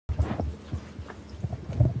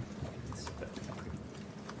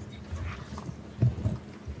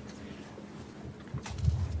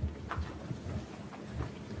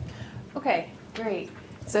Okay, great.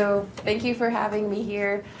 So thank you for having me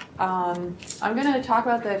here. I'm going to talk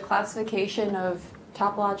about the classification of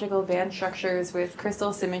topological band structures with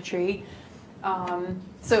crystal symmetry.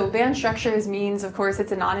 So band structures means, of course,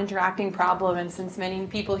 it's a non-interacting problem, and since many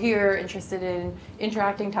people here are interested in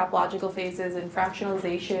interacting topological phases and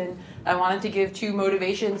fractionalization, I wanted to give two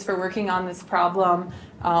motivations for working on this problem,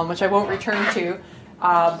 which I won't return to.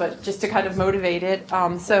 But just to kind of motivate it.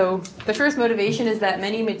 So the first motivation is that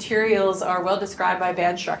many materials are well described by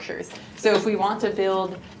band structures. So if we want to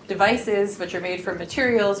build devices which are made from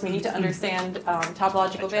materials, we need to understand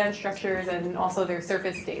topological band structures and also their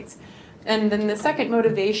surface states. And then the second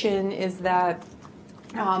motivation is that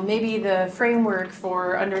maybe the framework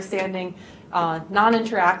for understanding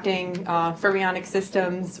non-interacting fermionic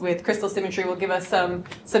systems with crystal symmetry will give us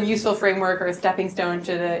some useful framework or a stepping stone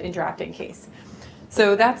to the interacting case.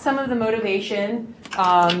 So that's some of the motivation.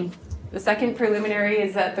 The second preliminary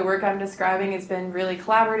is that the work I'm describing has been really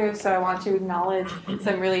collaborative, so I want to acknowledge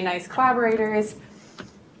some really nice collaborators.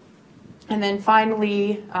 And then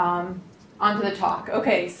finally, onto the talk.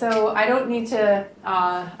 Okay, so I don't need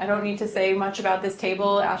to say much about this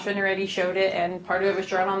table. Ashwin already showed it, and part of it was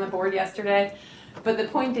drawn on the board yesterday. But the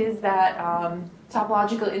point is that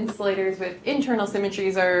topological insulators with internal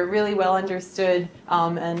symmetries are really well understood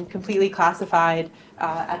and completely classified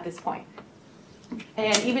at this point.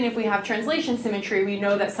 And even if we have translation symmetry, we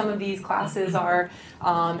know that some of these classes are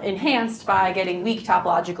enhanced by getting weak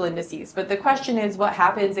topological indices. But the question is, what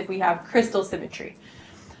happens if we have crystal symmetry?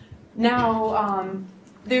 Now,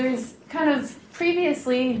 there is kind of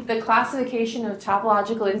previously the classification of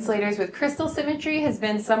topological insulators with crystal symmetry has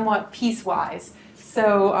been somewhat piecewise.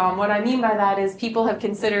 So what I mean by that is people have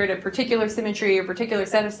considered a particular symmetry, a particular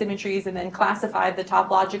set of symmetries, and then classified the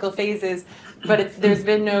topological phases, but there's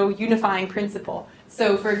been no unifying principle.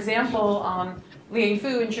 So for example, Liang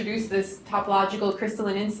Fu introduced this topological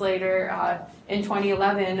crystalline insulator in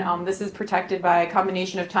 2011. This is protected by a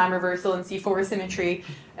combination of time reversal and C4 symmetry.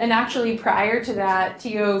 And actually prior to that,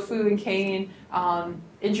 Teo, Fu, and Kane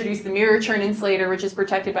introduced the mirror churn insulator, which is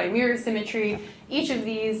protected by mirror symmetry. Each of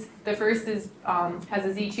these, the first is, has a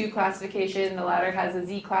Z2 classification, the latter has a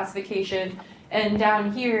Z classification. And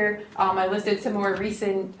down here, I listed some more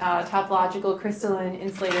recent topological crystalline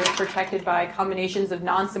insulators protected by combinations of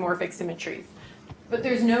non-symmorphic symmetries. But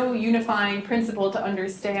there's no unifying principle to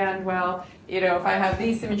understand, well, you know, if I have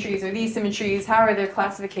these symmetries or these symmetries, how are their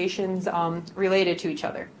classifications related to each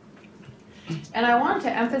other? And I want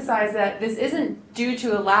to emphasize that this isn't due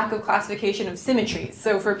to a lack of classification of symmetries.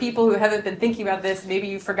 So for people who haven't been thinking about this, maybe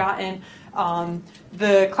you've forgotten,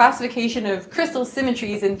 the classification of crystal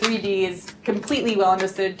symmetries in 3D is completely well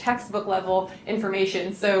understood, textbook level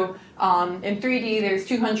information. So in 3D, there's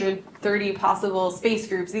 230 possible space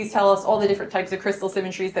groups. These tell us all the different types of crystal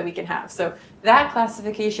symmetries that we can have. So that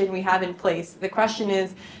classification we have in place. The question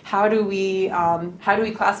is, how do we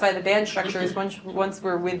classify the band structures once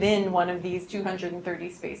we're within one of these 230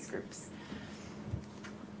 space groups?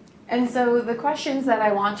 And so the questions that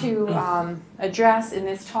I want to address in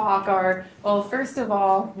this talk are, well, first of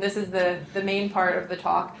all, this is the main part of the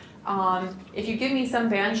talk. If you give me some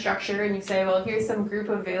band structure and you say, well, here's some group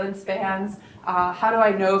of valence bands, how do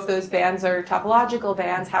I know if those bands are topological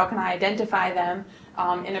bands? How can I identify them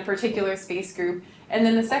in a particular space group? And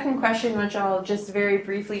then the second question, which I'll just very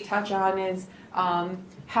briefly touch on, is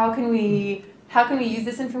how can we use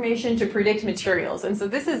this information to predict materials? And so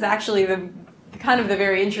this is actually kind of the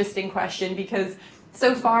very interesting question, because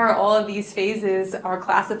so far all of these phases are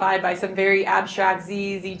classified by some very abstract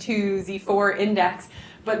Z, Z2, Z4 index,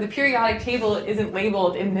 but the periodic table isn't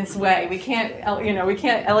labeled in this way. We can't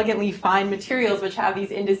elegantly find materials which have these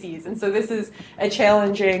indices, and so this is a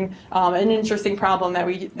challenging and interesting problem that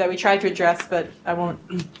we tried to address, but I won't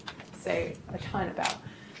say a ton about.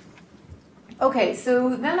 Okay,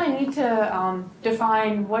 so then I need to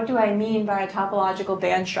define what do I mean by a topological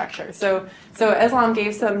band structure. So Eslam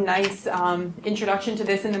gave some nice introduction to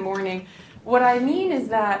this in the morning. What I mean is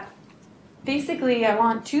that basically I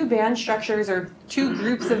want two band structures or two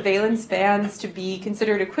groups of valence bands to be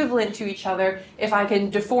considered equivalent to each other if I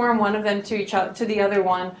can deform one of them to the other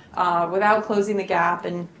one without closing the gap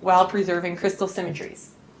and while preserving crystal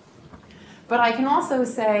symmetries. But I can also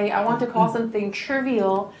say I want to call something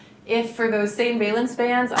trivial if for those same valence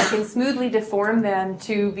bands, I can smoothly deform them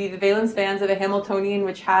to be the valence bands of a Hamiltonian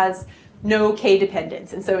which has no K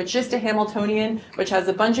dependence. And so it's just a Hamiltonian which has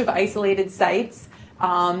a bunch of isolated sites,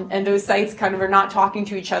 and those sites kind of are not talking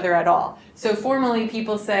to each other at all. So formally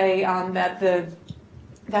people say that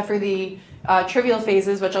for the trivial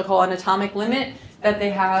phases, which I'll call an atomic limit, that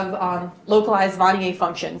they have localized Wannier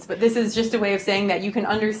functions. But this is just a way of saying that you can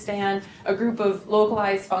understand a group of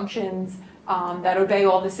localized functions that obey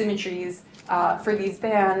all the symmetries for these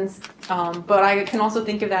bands. But I can also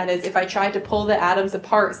think of that as if I tried to pull the atoms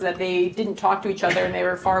apart so that they didn't talk to each other and they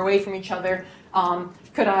were far away from each other,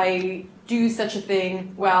 could I do such a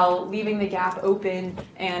thing while leaving the gap open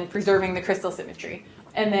and preserving the crystal symmetry?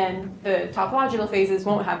 And then the topological phases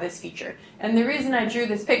won't have this feature. And the reason I drew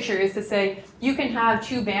this picture is to say you can have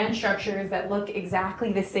two band structures that look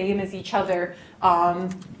exactly the same as each other,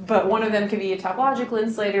 but one of them could be a topological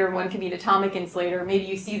insulator, one could be an atomic insulator. Maybe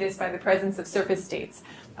you see this by the presence of surface states.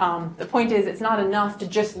 The point is, it's not enough to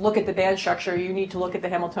just look at the band structure. You need to look at the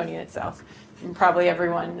Hamiltonian itself. And probably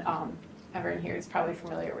everyone here is probably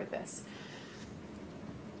familiar with this.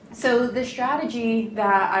 So the strategy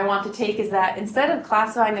that I want to take is that instead of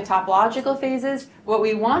classifying the topological phases, what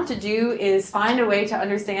we want to do is find a way to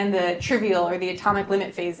understand the trivial or the atomic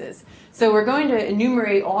limit phases. So we're going to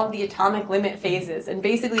enumerate all of the atomic limit phases. And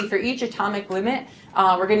basically for each atomic limit,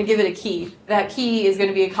 we're going to give it a key. That key is going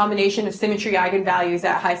to be a combination of symmetry eigenvalues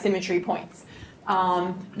at high symmetry points.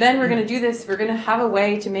 Then we're going to do this, we're going to have a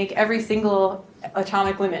way to make every single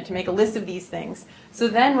atomic limit, to make a list of these things. So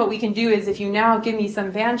then what we can do is if you now give me some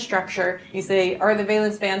band structure, you say, are the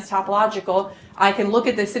valence bands topological? I can look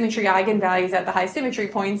at the symmetry eigenvalues at the high symmetry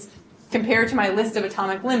points compared to my list of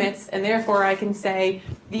atomic limits, and therefore I can say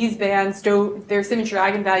these bands their symmetry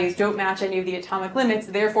eigenvalues don't match any of the atomic limits,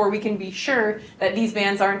 therefore we can be sure that these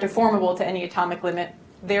bands aren't deformable to any atomic limit,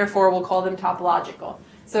 therefore we'll call them topological.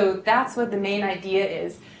 So that's what the main idea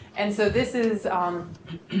is. And so this is kind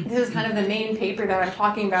of the main paper that I'm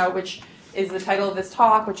talking about, which is the title of this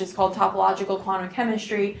talk, which is called Topological Quantum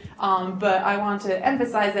Chemistry. But I want to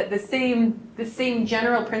emphasize that the same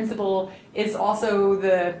general principle is also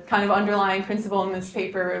the kind of underlying principle in this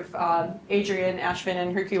paper of Adrian Ashvin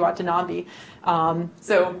and Haruki Watanabe.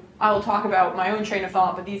 So I will talk about my own train of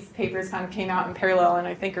thought, but these papers kind of came out in parallel and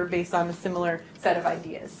I think are based on a similar set of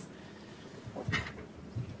ideas.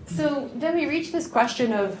 So then we reach this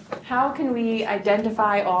question of how can we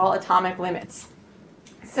identify all atomic limits?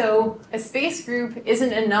 So a space group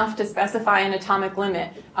isn't enough to specify an atomic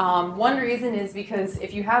limit. One reason is because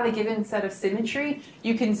if you have a given set of symmetry,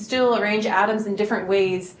 you can still arrange atoms in different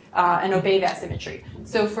ways and obey that symmetry.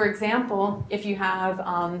 So for example, if you have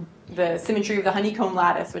the symmetry of the honeycomb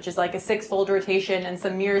lattice, which is like a 6-fold rotation and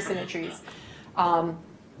some mirror symmetries,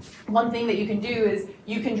 one thing that you can do is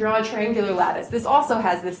you can draw a triangular lattice. This also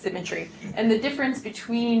has this symmetry. And the difference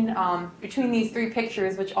between these three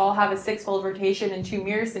pictures, which all have a 6-fold rotation and 2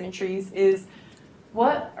 mirror symmetries, is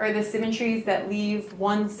what are the symmetries that leave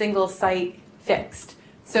one single site fixed?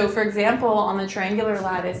 So for example, on the triangular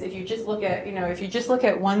lattice, if you just look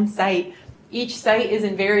at one site, each site is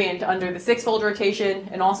invariant under the 6-fold rotation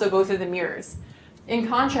and also both of the mirrors. In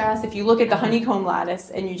contrast, if you look at the honeycomb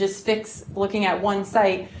lattice and you just fix looking at one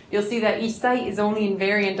site, you'll see that each site is only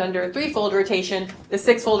invariant under a 3-fold rotation. The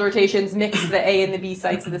 6-fold rotations mix the A and the B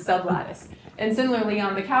sites of the sublattice. And similarly,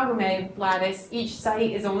 on the Kaugame lattice, each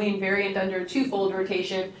site is only invariant under a 2-fold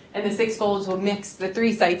rotation, and the 6 folds will mix the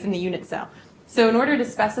 3 sites in the unit cell. So in order to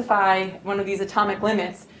specify one of these atomic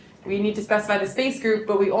limits, we need to specify the space group,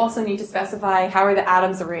 but we also need to specify how are the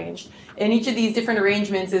atoms arranged. And each of these different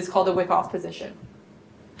arrangements is called a Wyckoff position.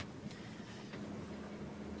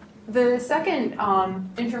 The second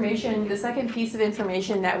piece of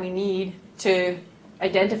information that we need to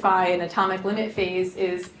identify an atomic limit phase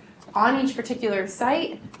is on each particular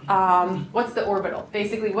site, what's the orbital?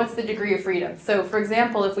 Basically, what's the degree of freedom? So for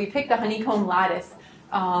example, if we pick the honeycomb lattice,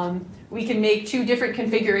 we can make 2 different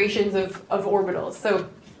configurations of orbitals. So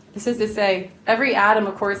this is to say, every atom,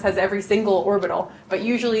 of course, has every single orbital, but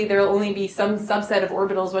usually there will only be some subset of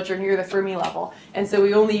orbitals which are near the Fermi level. And so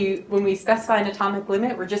when we specify an atomic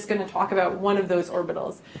limit, we're just going to talk about one of those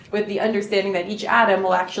orbitals, with the understanding that each atom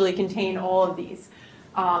will actually contain all of these.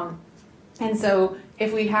 And so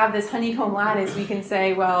if we have this honeycomb lattice, we can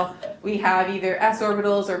say, well, we have either s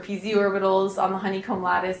orbitals or pz orbitals on the honeycomb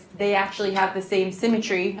lattice. They actually have the same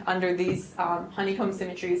symmetry under these honeycomb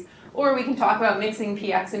symmetries. Or we can talk about mixing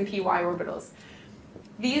px and py orbitals.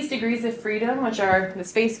 These degrees of freedom, which are the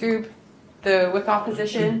space group, the Wyckoff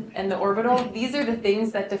position, and the orbital, these are the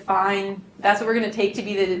things that define, that's what we're going to take to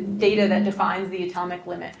be the data that defines the atomic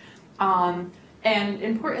limit. And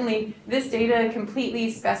importantly, this data completely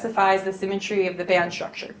specifies the symmetry of the band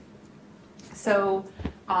structure. So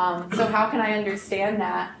how can I understand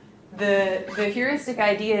that? The heuristic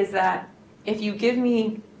idea is that if you give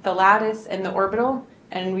me the lattice and the orbital,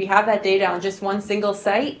 and we have that data on just one single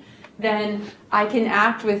site, then I can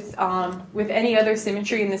act with any other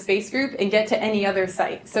symmetry in the space group and get to any other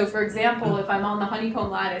site. So for example, if I'm on the honeycomb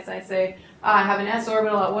lattice, I say, I have an s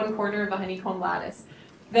orbital at one corner of the honeycomb lattice.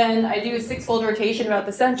 Then I do a six-fold rotation about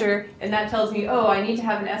the center, and that tells me, oh, I need to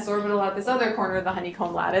have an s orbital at this other corner of the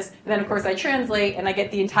honeycomb lattice. And then, of course, I translate, and I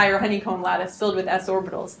get the entire honeycomb lattice filled with s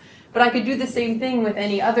orbitals. But I could do the same thing with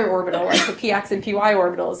any other orbital, like the px and py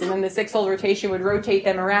orbitals, and then the six-fold rotation would rotate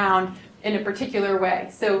them around in a particular way.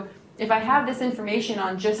 So if I have this information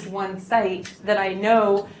on just one site, then I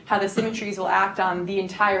know how the symmetries will act on the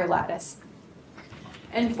entire lattice.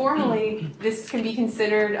 And formally, this can be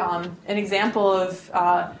considered an example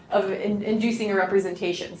of inducing a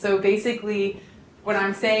representation. So basically, when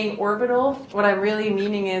I'm saying orbital, what I'm really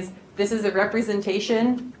meaning is this is a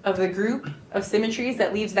representation of the group of symmetries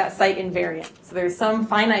that leaves that site invariant. So there's some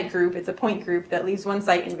finite group, it's a point group, that leaves one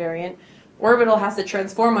site invariant. Orbital has to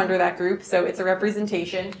transform under that group, so it's a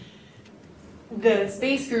representation. The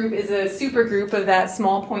space group is a supergroup of that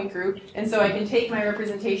small point group, and so I can take my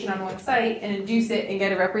representation on one site and induce it and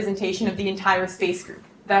get a representation of the entire space group.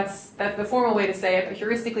 That's the formal way to say it, but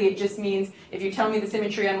heuristically it just means if you tell me the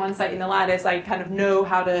symmetry on one site in the lattice, I kind of know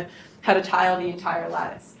how to tile the entire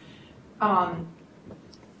lattice. I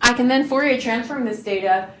can then Fourier transform this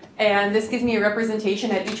data, and this gives me a representation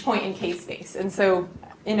at each point in K space. And so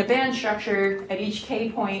in a band structure, at each K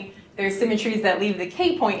point, there's symmetries that leave the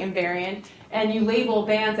K point invariant, and you label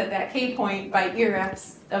bands at that K point by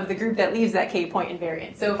earreps of the group that leaves that K point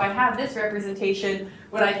invariant. So if I have this representation,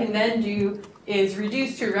 what I can then do is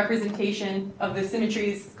reduce to a representation of the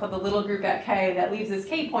symmetries called the little group at K that leaves this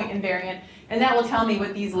K point invariant, and that will tell me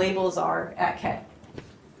what these labels are at K.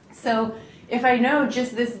 So if I know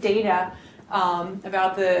just this data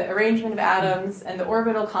about the arrangement of atoms and the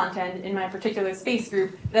orbital content in my particular space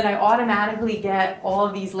group, then I automatically get all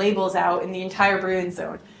of these labels out in the entire Brillouin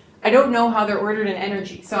zone. I don't know how they're ordered in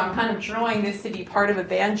energy, so I'm kind of drawing this to be part of a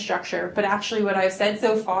band structure, but actually what I've said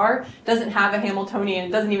so far doesn't have a Hamiltonian,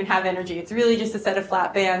 it doesn't even have energy. It's really just a set of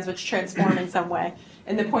flat bands which transform in some way.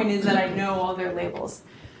 And the point is that I know all their labels.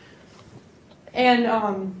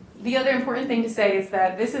 And the other important thing to say is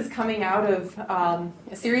that this is coming out of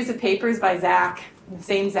a series of papers by Zach, the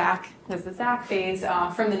same Zach as the Zach phase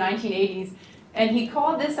from the 1980s. And he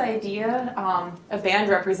called this idea a band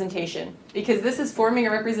representation, because this is forming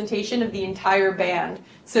a representation of the entire band.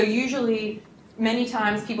 So usually, many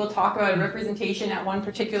times people talk about a representation at one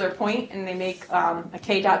particular point, and they make a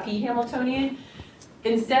K.P Hamiltonian.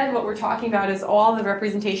 Instead, what we're talking about is all the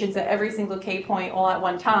representations at every single K point all at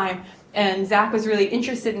one time. And Zach was really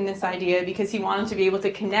interested in this idea because he wanted to be able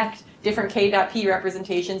to connect different K.P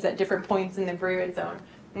representations at different points in the Brillouin zone.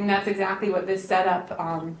 And that's exactly what this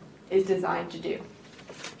setup is designed to do.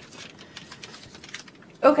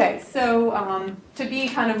 Okay, so to be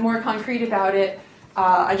kind of more concrete about it,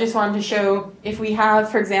 I just wanted to show if we have,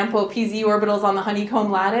 for example, PZ orbitals on the honeycomb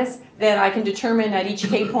lattice, then I can determine at each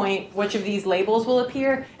K point which of these labels will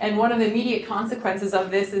appear. And one of the immediate consequences of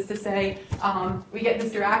this is to say we get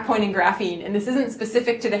this Dirac point in graphene. And this isn't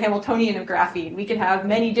specific to the Hamiltonian of graphene. We could have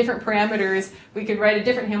many different parameters. We could write a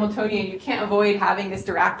different Hamiltonian. You can't avoid having this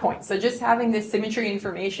Dirac point. So just having this symmetry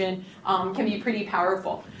information can be pretty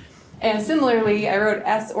powerful. And similarly, I wrote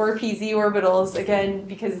S or PZ orbitals, again,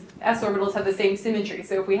 because S orbitals have the same symmetry.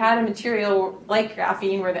 So if we had a material like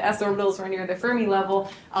graphene where the S orbitals were near the Fermi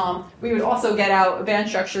level, we would also get out a band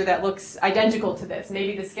structure that looks identical to this.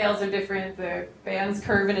 Maybe the scales are different, the bands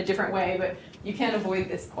curve in a different way, but you can't avoid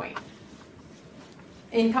this point.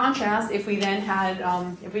 In contrast, if we then had,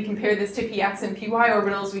 if we compare this to px and py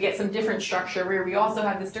orbitals, we get some different structure where we also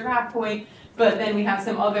have this Dirac point, but then we have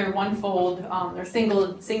some other one-fold or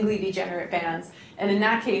singly degenerate bands. And in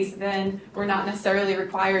that case, then we're not necessarily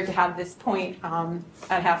required to have this point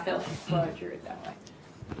at half filling. So I drew it that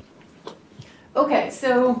way. Okay,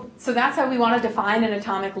 so that's how we want to define an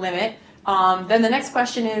atomic limit. Then the next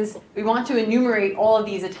question is, we want to enumerate all of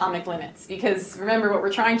these atomic limits, because remember what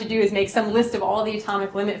we're trying to do is make some list of all the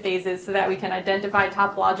atomic limit phases so that we can identify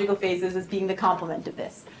topological phases as being the complement of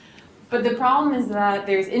this. But the problem is that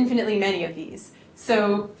there's infinitely many of these.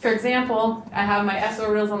 So, for example, I have my s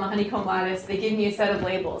orbitals on the honeycomb lattice. They give me a set of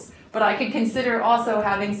labels. But I could consider also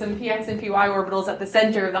having some px and py orbitals at the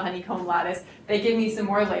center of the honeycomb lattice. They give me some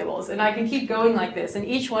more labels. And I can keep going like this. And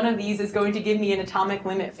each one of these is going to give me an atomic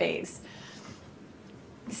limit phase.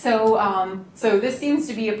 So, so this seems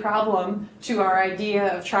to be a problem to our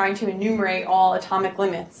idea of trying to enumerate all atomic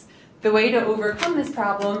limits. The way to overcome this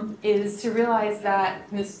problem is to realize that,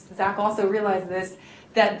 and Zach also realized this,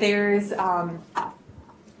 that there's a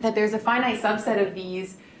finite subset of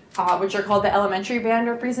these which are called the elementary band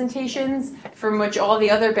representations, from which all the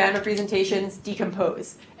other band representations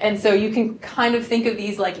decompose. And so you can kind of think of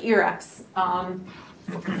these like EREFs.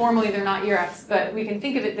 Formally, they're not EREFs, but we can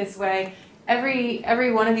think of it this way.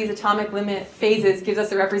 Every one of these atomic limit phases gives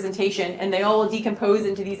us a representation, and they all will decompose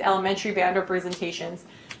into these elementary band representations.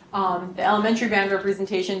 The elementary band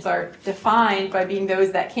representations are defined by being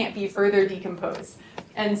those that can't be further decomposed.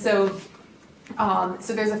 And so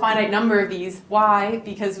there's a finite number of these. Why?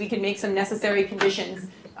 Because we can make some necessary conditions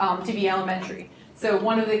to be elementary. So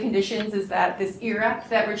one of the conditions is that this EREF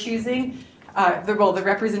that we're choosing, the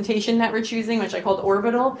representation that we're choosing, which I called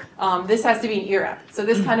orbital, this has to be an EREF. So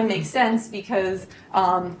this kind of makes sense because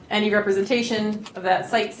any representation of that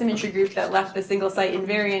site symmetry group that left the single site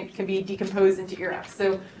invariant can be decomposed into EREFs.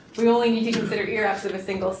 So we only need to consider EREFs of a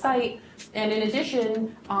single site. And in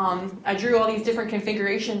addition, I drew all these different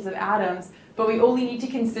configurations of atoms, but we only need to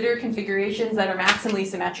consider configurations that are maximally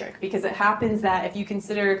symmetric, because it happens that if you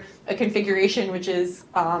consider a configuration which is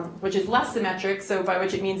less symmetric, so by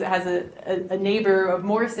which it means it has a neighbor of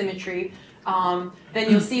more symmetry,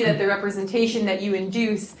 then you'll see that the representation that you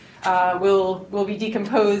induce will be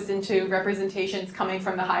decomposed into representations coming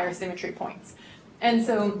from the higher symmetry points. And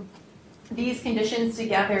so these conditions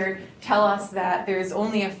together tell us that there's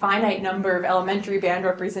only a finite number of elementary band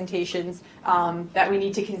representations that we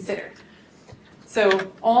need to consider.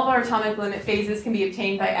 So all of our atomic limit phases can be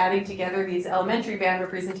obtained by adding together these elementary band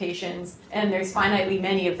representations, and there's finitely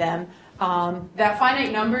many of them. That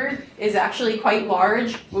finite number is actually quite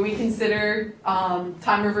large. When we consider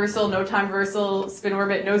time reversal, no time reversal, spin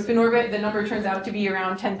orbit, no spin orbit, the number turns out to be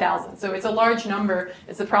around 10,000. So it's a large number.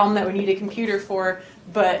 It's a problem that we need a computer for,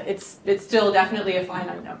 but it's still definitely a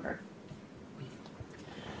finite number.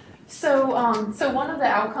 So one of the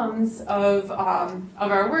outcomes of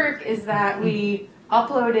our work is that we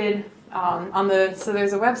uploaded so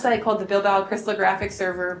there's a website called the Bilbao Crystallographic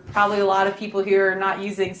Server. Probably a lot of people here are not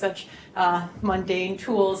using such mundane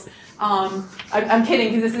tools. I'm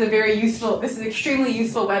kidding, because this is an extremely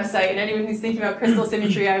useful website, and anyone who's thinking about crystal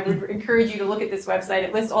symmetry, I would encourage you to look at this website.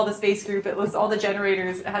 It lists all the space group, it lists all the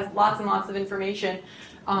generators, it has lots and lots of information.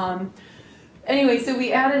 Anyway, so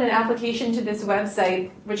we added an application to this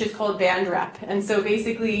website, which is called BandRep. And so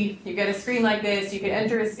basically, you get a screen like this, you can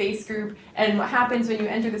enter a space group, and what happens when you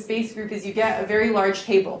enter the space group is you get a very large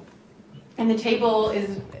table. And the table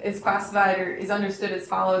is classified or is understood as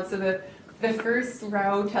follows. So the first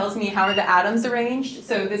row tells me how are the atoms arranged.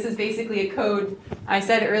 So this is basically a code. I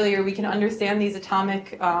said earlier we can understand these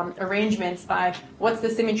atomic arrangements by what's the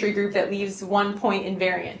symmetry group that leaves one point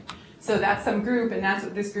invariant. So that's some group, and that's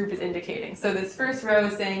what this group is indicating. So this first row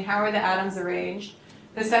is saying, how are the atoms arranged?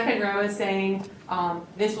 The second row is saying,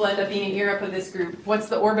 this will end up being an EREF of this group. What's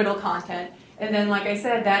the orbital content? And then, like I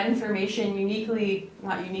said, that information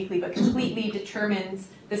not uniquely, but completely determines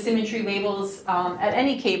the symmetry labels at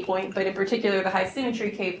any K point, but in particular the high symmetry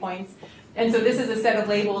K points. And so this is a set of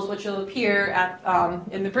labels which will appear at,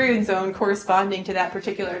 in the Brillouin zone corresponding to that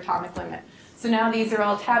particular atomic limit. So now these are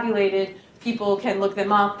all tabulated. People can look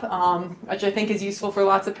them up, which I think is useful for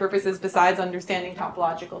lots of purposes besides understanding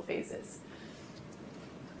topological phases.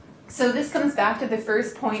 So this comes back to the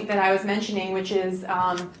first point that I was mentioning, which is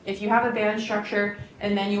if you have a band structure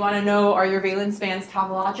and then you want to know are your valence bands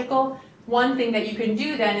topological, one thing that you can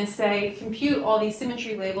do then is say compute all these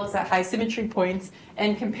symmetry labels at high symmetry points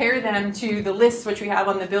and compare them to the lists which we have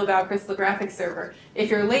on the Bilbao Crystallographic Server. If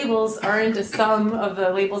your labels aren't a sum of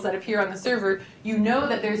the labels that appear on the server, you know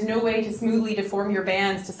that there's no way to smoothly deform your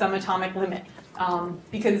bands to some atomic limit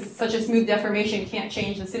because such a smooth deformation can't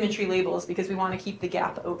change the symmetry labels because we want to keep the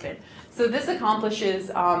gap open. So this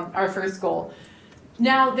accomplishes our first goal.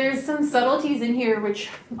 Now, there's some subtleties in here which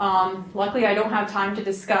luckily I don't have time to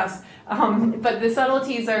discuss, but the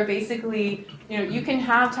subtleties are basically, you can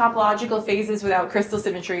have topological phases without crystal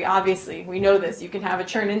symmetry, obviously. We know this. You can have a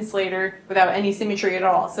Chern insulator without any symmetry at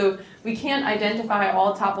all. So we can't identify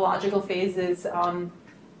all topological phases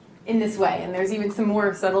in this way, and there's even some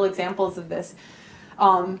more subtle examples of this.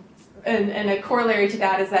 And a corollary to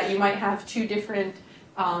that is that you might have two different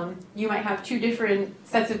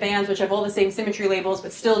sets of bands which have all the same symmetry labels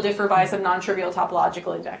but still differ by some non-trivial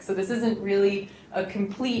topological index. So this isn't really a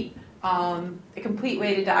complete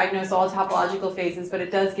way to diagnose all topological phases, but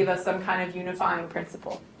it does give us some kind of unifying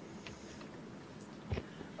principle.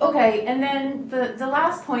 Okay, and then the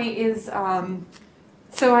last point is,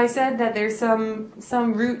 so I said that there's some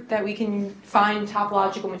route that we can find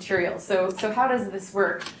topological material. So how does this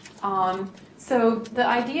work? So the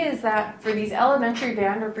idea is that for these elementary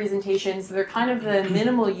band representations, they're kind of the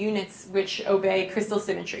minimal units which obey crystal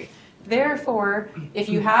symmetry. Therefore, if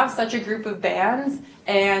you have such a group of bands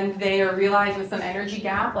and they are realized with some energy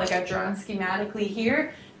gap, like I've drawn schematically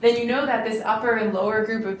here, then you know that this upper and lower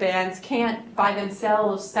group of bands can't by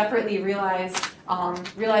themselves separately realize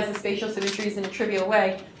the spatial symmetries in a trivial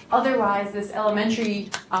way. Otherwise, this elementary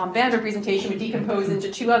band representation would decompose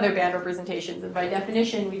into two other band representations, and by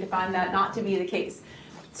definition, we define that not to be the case.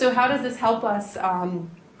 So how does this help us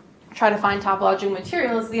try to find topological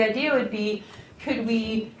materials? The idea would be, could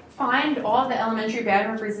we find all the elementary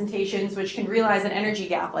band representations which can realize an energy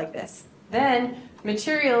gap like this? Then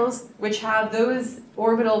materials which have those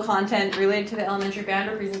orbital content related to the elementary band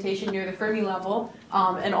representation near the Fermi level,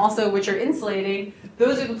 and also which are insulating,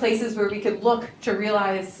 those are the places where we could look to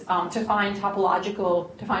realize, to find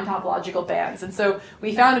topological bands. And so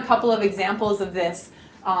we found a couple of examples of this.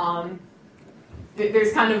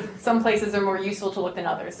 There's kind of, some places are more useful to look than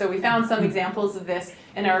others. So we found some examples of this,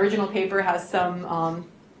 and our original paper has some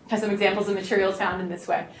examples of materials found in this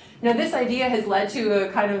way. Now this idea has led to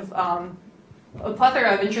a kind of a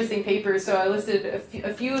plethora of interesting papers, so I listed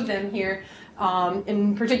a few of them here.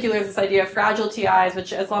 In particular, this idea of fragile TIs,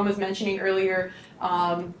 which Islam was mentioning earlier.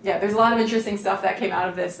 Yeah, there's a lot of interesting stuff that came out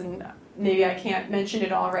of this, and maybe I can't mention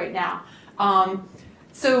it all right now.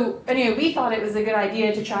 So anyway, we thought it was a good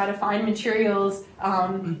idea to try to find materials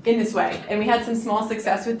in this way, and we had some small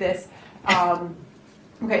success with this.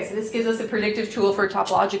 Okay, so this gives us a predictive tool for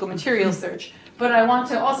topological material search. But I want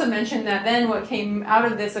to also mention that then what came out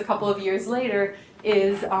of this a couple of years later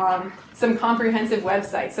is some comprehensive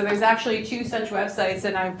websites. So there's actually two such websites,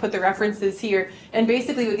 and I've put the references here. And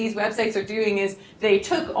basically what these websites are doing is they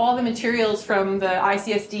took all the materials from the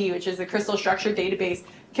ICSD, which is the crystal structure database,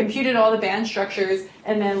 computed all the band structures,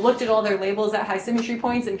 and then looked at all their labels at high symmetry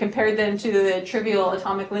points and compared them to the trivial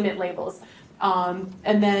atomic limit labels.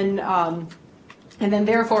 And then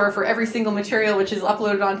therefore, for every single material which is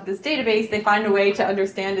uploaded onto this database, they find a way to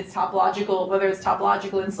understand its topological, whether it's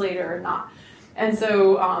topological insulator or not. And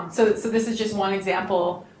so, so this is just one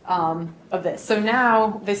example of this. So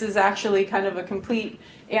now this is actually kind of a complete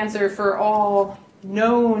answer for all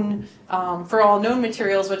known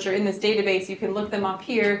materials which are in this database. You can look them up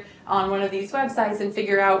here on one of these websites and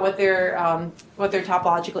figure out what their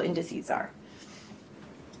topological indices are.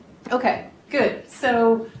 Okay, good.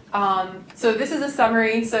 So so this is a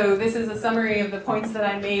summary. So this is a summary of the points that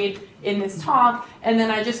I made in this talk, and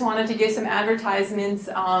then I just wanted to give some advertisements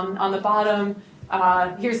on the bottom.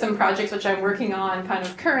 Here's some projects which I'm working on kind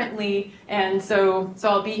of currently, and so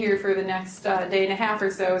I'll be here for the next day and a half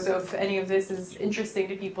or so. So if any of this is interesting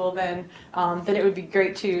to people, then it would be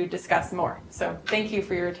great to discuss more. So thank you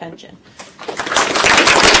for your attention.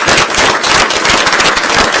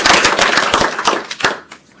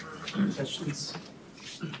 Questions?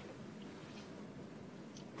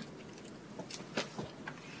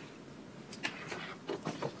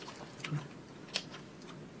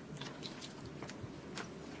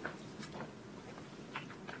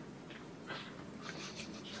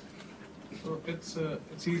 So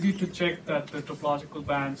it's easy to check that the topological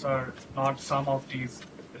bands are not some of these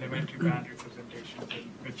elementary band representations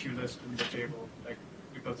which you list in the table, like,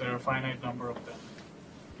 because there are a finite number of them.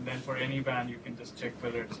 And then for any band, you can just check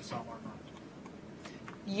whether it's a sum or not.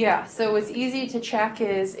 Yeah, so what's easy to check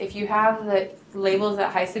is if you have the labels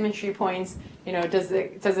at high symmetry points, you know, does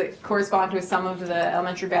it correspond to a sum of the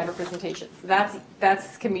elementary band representations?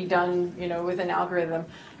 That's can be done, you know, with an algorithm.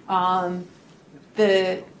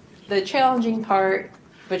 The challenging part,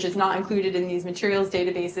 which is not included in these materials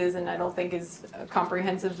databases, and I don't think is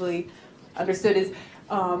comprehensively understood, is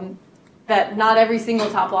that not every single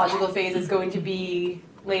topological phase is going to be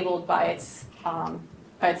labeled by its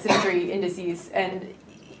symmetry indices. And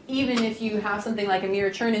even if you have something like a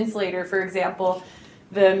mirror churn insulator, for example,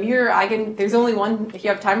 the mirror there's only one, if you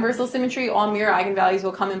have time reversal symmetry, all mirror eigenvalues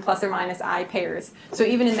will come in plus or minus I pairs. So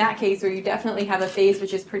even in that case where you definitely have a phase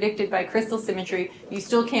which is predicted by crystal symmetry, you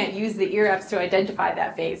still can't use the IREPs to identify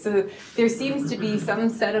that phase. So there seems to be some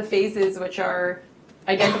set of phases which are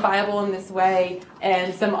identifiable in this way,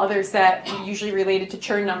 and some other set, usually related to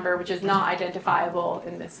churn number, which is not identifiable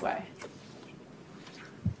in this way.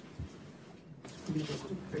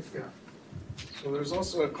 So there's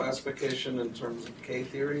also a classification in terms of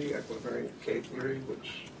K-theory, equivariant K-theory,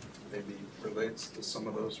 which maybe relates to some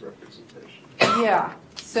of those representations. Yeah,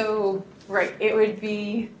 so, right, it would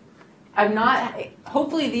be,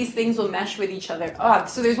 hopefully these things will mesh with each other.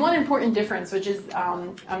 So there's one important difference, which is,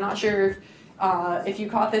 I'm not sure if you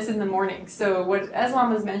caught this in the morning. So what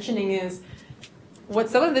Islam was mentioning is, what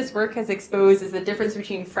some of this work has exposed is the difference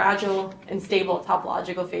between fragile and stable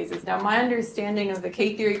topological phases. Now, my understanding of the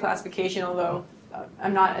K-theory classification, although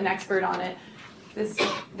I'm not an expert on it,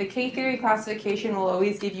 The K-theory classification will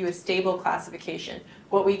always give you a stable classification.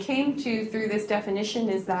 What we came to through this definition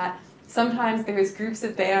is that sometimes there's groups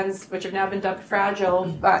of bands which have now been dubbed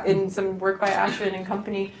fragile in some work by Ashwin and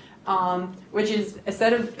company, which is a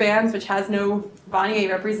set of bands which has no Vannier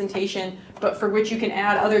representation, but for which you can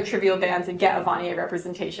add other trivial bands and get a Vannier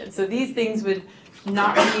representation. So these things would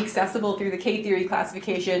not be accessible through the K-theory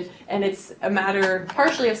classification, and it's a matter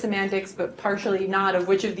partially of semantics, but partially not of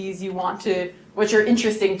which of these you want to, which are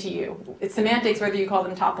interesting to you. It's semantics whether you call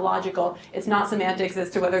them topological. It's not semantics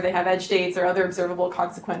as to whether they have edge states or other observable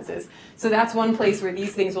consequences. So that's one place where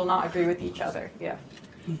these things will not agree with each other. Yeah.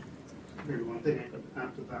 Maybe one thing I could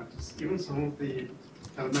add to that is even some of the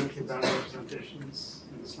elementary band representations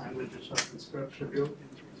in this language which are considered trivial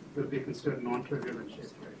will be considered non-trivial in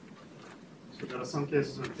K-theory. So there are some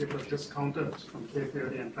cases when people have discounted from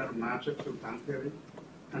K-theory and try to match it to band theory.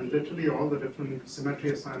 And literally all the different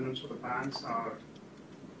symmetry assignments for the bands are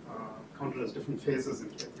counted as different phases in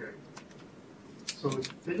K-theory. So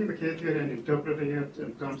taking the K-theory and interpreting it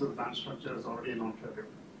in terms of the band structure is already non-trivial.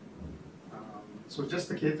 So just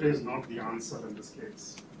the K-theory is not the answer in this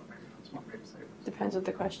case. Maybe that's one way to say it. Depends what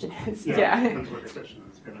the question is. Yeah. Depends what the question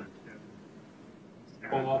is.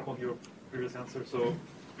 Follow up on your previous answer. So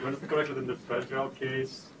you understand correctly that in the fragile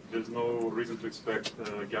case, there's no reason to expect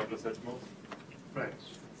gapless edge mode? Right.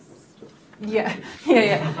 Yeah.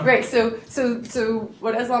 Right. So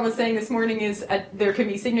what Eslam was saying this morning is there can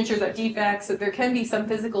be signatures at defects. So there can be some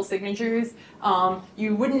physical signatures.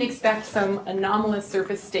 You wouldn't expect some anomalous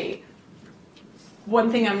surface state.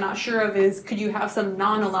 One thing I'm not sure of is, could you have some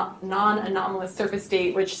non-anomalous surface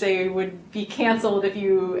state which, say, would be canceled if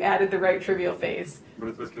you added the right trivial phase? But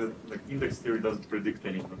it's basically like index theory doesn't predict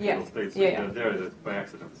any trivial states. They're there by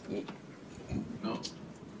accident. No.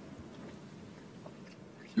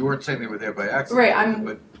 You weren't saying they were there by accident, right?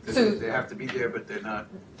 But they have to be there, but they're not.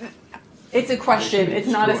 It's a question. It's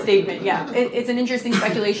not a statement. Yeah, it's an interesting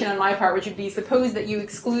speculation on my part, which would be, suppose that you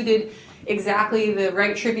excluded exactly the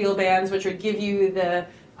right trivial bands, which would give you the,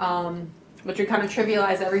 which would kind of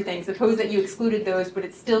trivialize everything. Suppose that you excluded those, would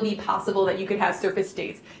it still be possible that you could have surface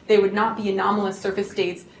states? They would not be anomalous surface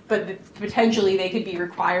states, but potentially they could be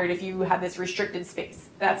required if you have this restricted space.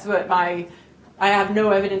 That's what I have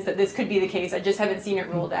no evidence that this could be the case. I just haven't seen it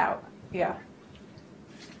ruled out. Yeah.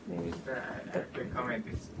 Maybe. The comment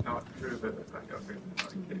is not true, but the fact of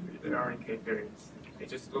there are in K-theory. They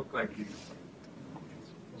just look like these.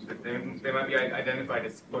 But they might be identified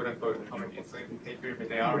as quote-unquote common in K-theory, but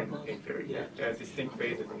they are in K-theory. Yeah. There are distinct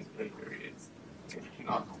phases in K-theory. It's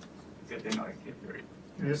not that they're not in K-theory.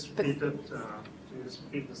 Can you just repeat it?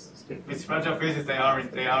 Repeat this statement? It's fragile phases. They are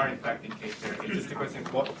in fact in K-theory. It's just a question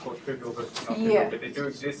of what called trivial versus not trivial. But they do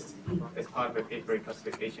exist as part of the K-theory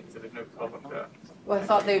classification, so there's no problem there. Well, I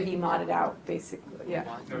thought they would be modded out, basically. Yeah.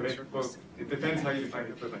 No, well, it depends how you define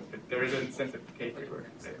the equivalent, but there is a sense of K-theory where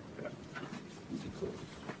it's there.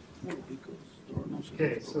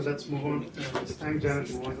 Okay, so let's move on. Thank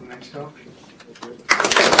Janet. Move on to the next talk.